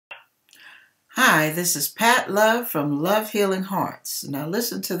Hi, this is Pat Love from Love Healing Hearts. Now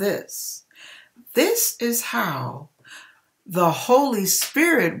listen to this. This is how the Holy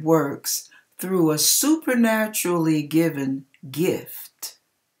Spirit works through a supernaturally given gift.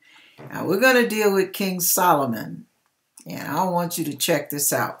 Now we're going to deal with King Solomon, and I want you to check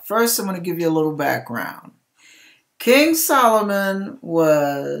this out. First, I'm going to give you a little background. King Solomon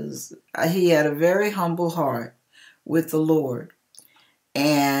he had a very humble heart with the Lord.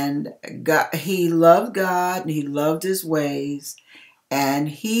 And he loved God, and he loved his ways, and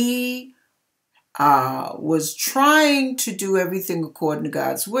he was trying to do everything according to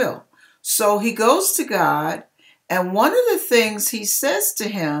God's will. So he goes to God, and one of the things he says to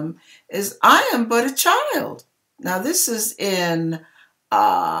him is, I am but a child. Now this is in,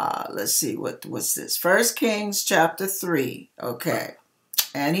 let's see, what's this? 1 Kings chapter 3, okay.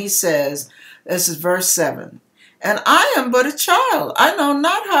 And he says, this is verse 7. And I am but a child. I know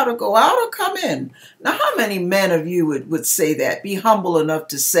not how to go out or come in. Now, how many men of you would say that? Be humble enough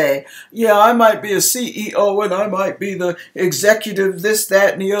to say, yeah, I might be a CEO and I might be the executive, this,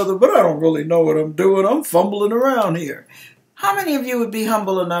 that, and the other, but I don't really know what I'm doing. I'm fumbling around here. How many of you would be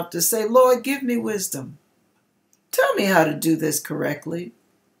humble enough to say, Lord, give me wisdom. Tell me how to do this correctly.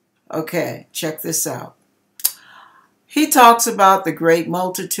 Okay, check this out. He talks about the great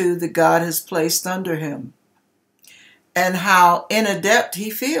multitude that God has placed under him, and how inadept he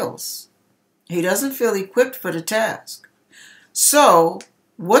feels. He doesn't feel equipped for the task. So,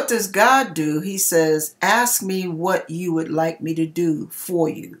 what does God do? He says, ask me what you would like me to do for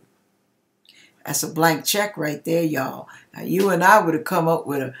you. That's a blank check right there, y'all. Now, you and I would have come up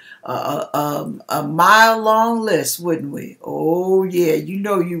with a mile-long list, wouldn't we? Oh, yeah, you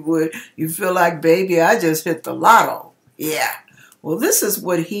know you would. You feel like, baby, I just hit the lotto. Yeah. Well, this is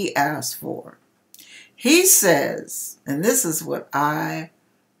what he asked for. He says, and this is what I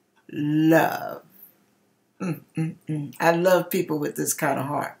love. I love people with this kind of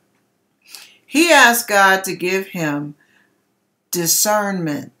heart. He asked God to give him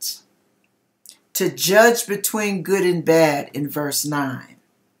discernment to judge between good and bad in verse 9.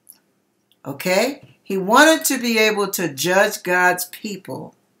 Okay? He wanted to be able to judge God's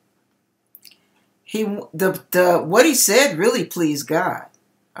people. What he said really pleased God.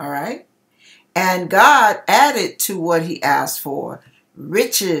 All right? And God added to what he asked for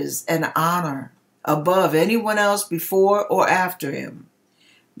riches and honor above anyone else before or after him.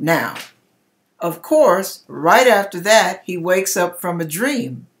 Now, of course, right after that, he wakes up from a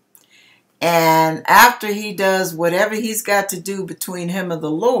dream. And after he does whatever he's got to do between him and the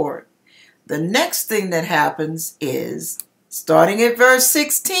Lord, the next thing that happens is, starting at verse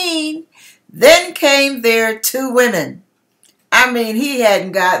 16, then came there 2 women. I mean, he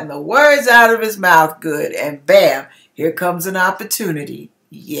hadn't gotten the words out of his mouth good, and bam, here comes an opportunity.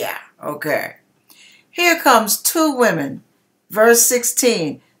 Yeah, okay. Here comes 2 women, verse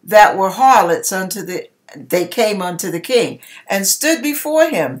 16, that were harlots they came unto the king, and stood before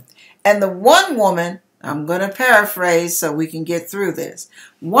him. And the one woman, I'm going to paraphrase so we can get through this.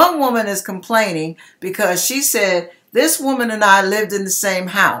 One woman is complaining because she said, this woman and I lived in the same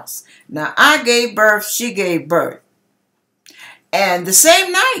house. Now, I gave birth, she gave birth. And the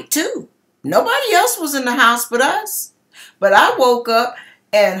same night, too. Nobody else was in the house but us. But I woke up,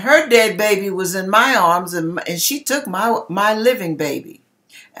 and her dead baby was in my arms, and she took my living baby.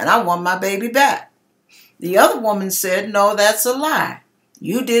 And I want my baby back. The other woman said, no, that's a lie.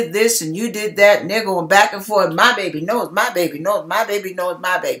 You did this and you did that, and they're going back and forth. My baby knows my baby knows my baby knows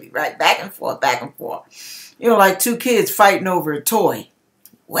my baby, right? Back and forth, back and forth. You know, like 2 kids fighting over a toy.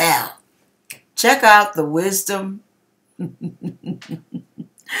 Well, check out the wisdom.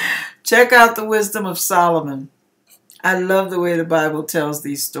 Check out the wisdom of Solomon. I love the way the Bible tells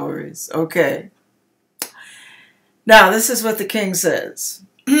these stories. Okay. Now, this is what the king says.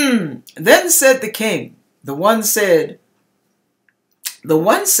 Then said the king, the one saith,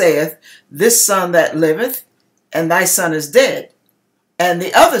 this son that liveth, and thy son is dead. And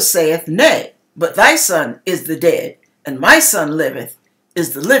the other saith, nay, but thy son is the dead, and my son liveth,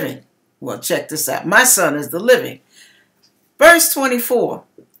 is the living. Well, check this out. My son is the living. Verse 24,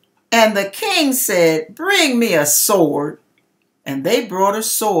 and the king said, bring me a sword. And they brought a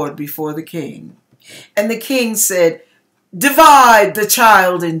sword before the king. And the king said, divide the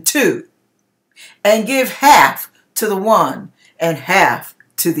child in 2, and give half to the one and half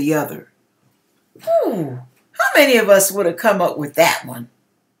to the other. Whew. How many of us would have come up with that one?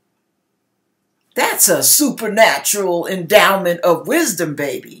 That's a supernatural endowment of wisdom,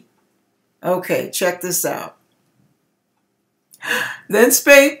 baby. Okay, check this out. Then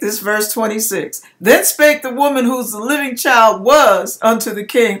spake, this verse 26, then spake the woman whose the living child was unto the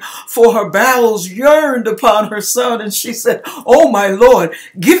king, for her bowels yearned upon her son. And she said, O my Lord,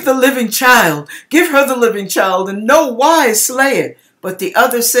 give the living child, give her the living child, and no wise slay it. But the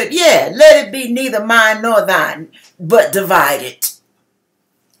other said, yeah, let it be neither mine nor thine, but divide it.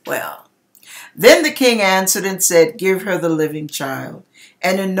 Well, then the king answered and said, give her the living child,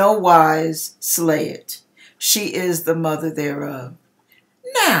 and in no wise slay it. She is the mother thereof.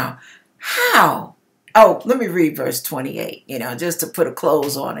 Now, how? Oh, let me read verse 28, just to put a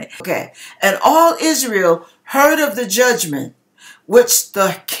close on it. Okay. And all Israel heard of the judgment which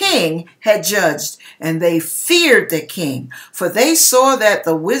the king had judged, and they feared the king, for they saw that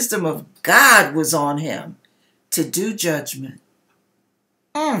the wisdom of God was on him to do judgment.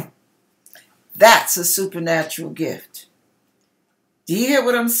 That's a supernatural gift. Do you hear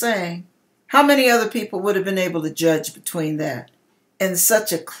what I'm saying? How many other people would have been able to judge between that in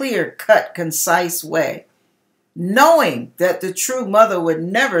such a clear-cut, concise way, knowing that the true mother would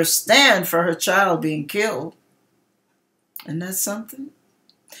never stand for her child being killed? And that's something.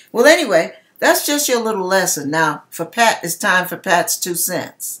 Well, anyway, that's just your little lesson. Now, for Pat, it's time for Pat's 2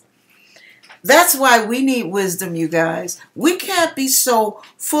 cents. That's why we need wisdom, you guys. We can't be so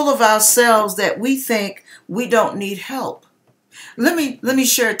full of ourselves that we think we don't need help. Let me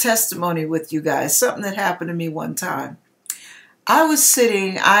share a testimony with you guys. Something that happened to me one time. I was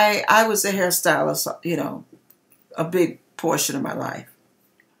sitting, I was a hairstylist, a big portion of my life.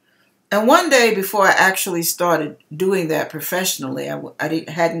 And one day before I actually started doing that professionally, I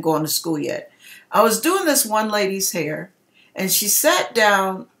hadn't gone to school yet. I was doing this one lady's hair, and she sat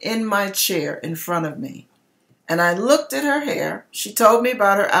down in my chair in front of me. And I looked at her hair. She told me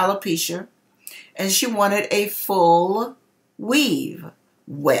about her alopecia, and she wanted a full weave.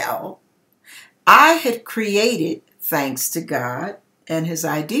 Well, I had created, thanks to God and his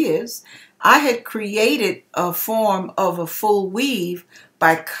ideas, I had created a form of a full weave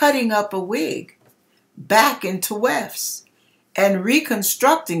by cutting up a wig back into wefts and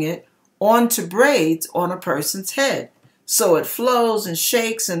reconstructing it onto braids on a person's head. So it flows and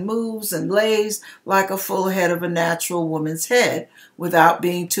shakes and moves and lays like a full head of a natural woman's head without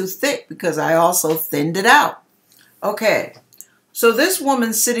being too thick, because I also thinned it out. Okay, so this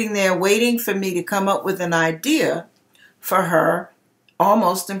woman's sitting there waiting for me to come up with an idea for her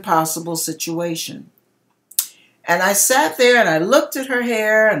almost impossible situation. And I sat there and I looked at her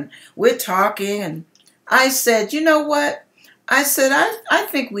hair and we're talking, and I said, you know what? I said, I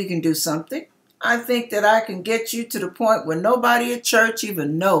think we can do something. I think that I can get you to the point where nobody at church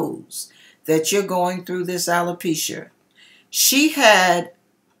even knows that you're going through this alopecia. She had,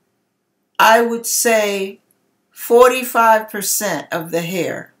 I would say, 45% of the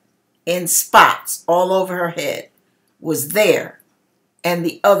hair in spots all over her head was there, and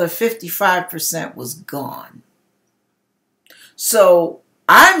the other 55% was gone. So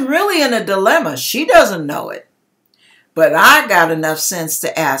I'm really in a dilemma. She doesn't know it, but I got enough sense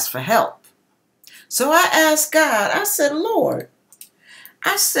to ask for help. So I asked God, I said, Lord,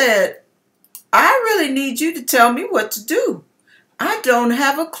 I said, I really need you to tell me what to do. I don't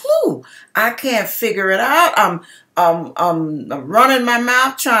have a clue. I can't figure it out. I'm running my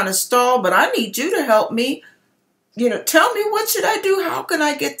mouth trying to stall, but I need you to help me. Tell me, what should I do? How can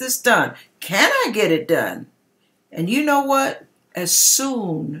I get this done? Can I get it done? And you know what? As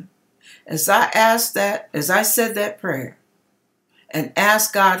soon as I said that prayer and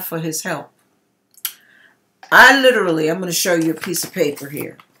asked God for his help, I'm going to show you a piece of paper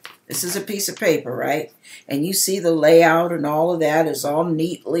here. This is a piece of paper, right? And you see the layout and all of that is all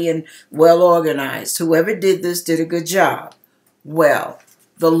neatly and well organized. Whoever did this did a good job. Well,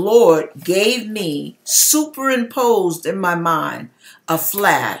 the Lord gave me, superimposed in my mind, a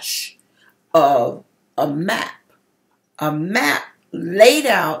flash of a map laid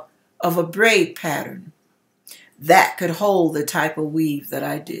out of a braid pattern that could hold the type of weave that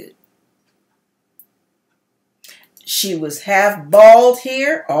I did. She was half bald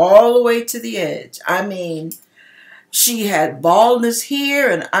here all the way to the edge. I mean, she had baldness here,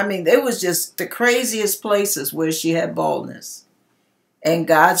 and it was just the craziest places where she had baldness. And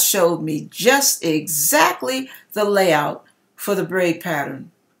God showed me just exactly the layout for the braid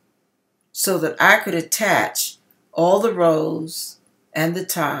pattern so that I could attach all the rows and the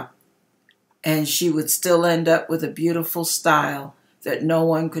top, and she would still end up with a beautiful style that no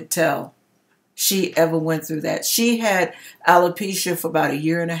one could tell she ever went through that. She had alopecia for about 1.5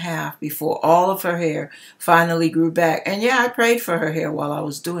 years before all of her hair finally grew back. And yeah, I prayed for her hair while I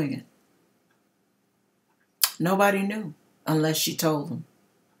was doing it. Nobody knew unless she told them.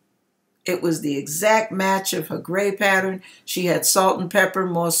 It was the exact match of her gray pattern. She had salt and pepper,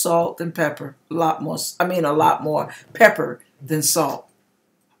 more salt than pepper. A lot more pepper than salt.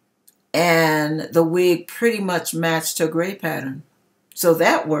 And the wig pretty much matched her gray pattern. So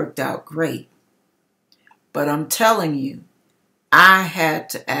that worked out great. But I'm telling you, I had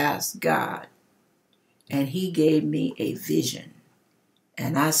to ask God. And he gave me a vision.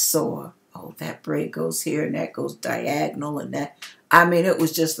 And I saw, oh, that braid goes here and that goes diagonal and that. I mean, it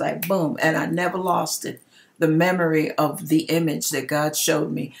was just like boom. And I never lost it. The memory of the image that God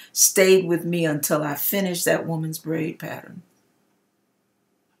showed me stayed with me until I finished that woman's braid pattern.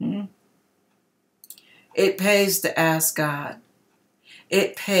 It pays to ask God.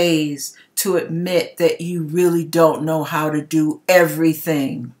 It pays to admit that you really don't know how to do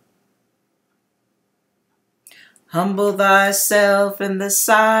everything. Humble thyself in the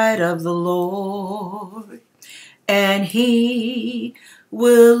sight of the Lord, and he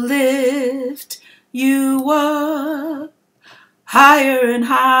will lift you up higher and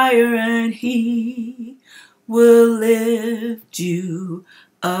higher, and he will lift you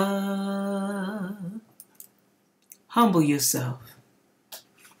up. Humble yourself,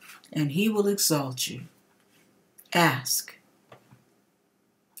 and he will exalt you. Ask,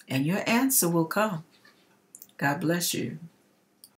 and your answer will come. God bless you.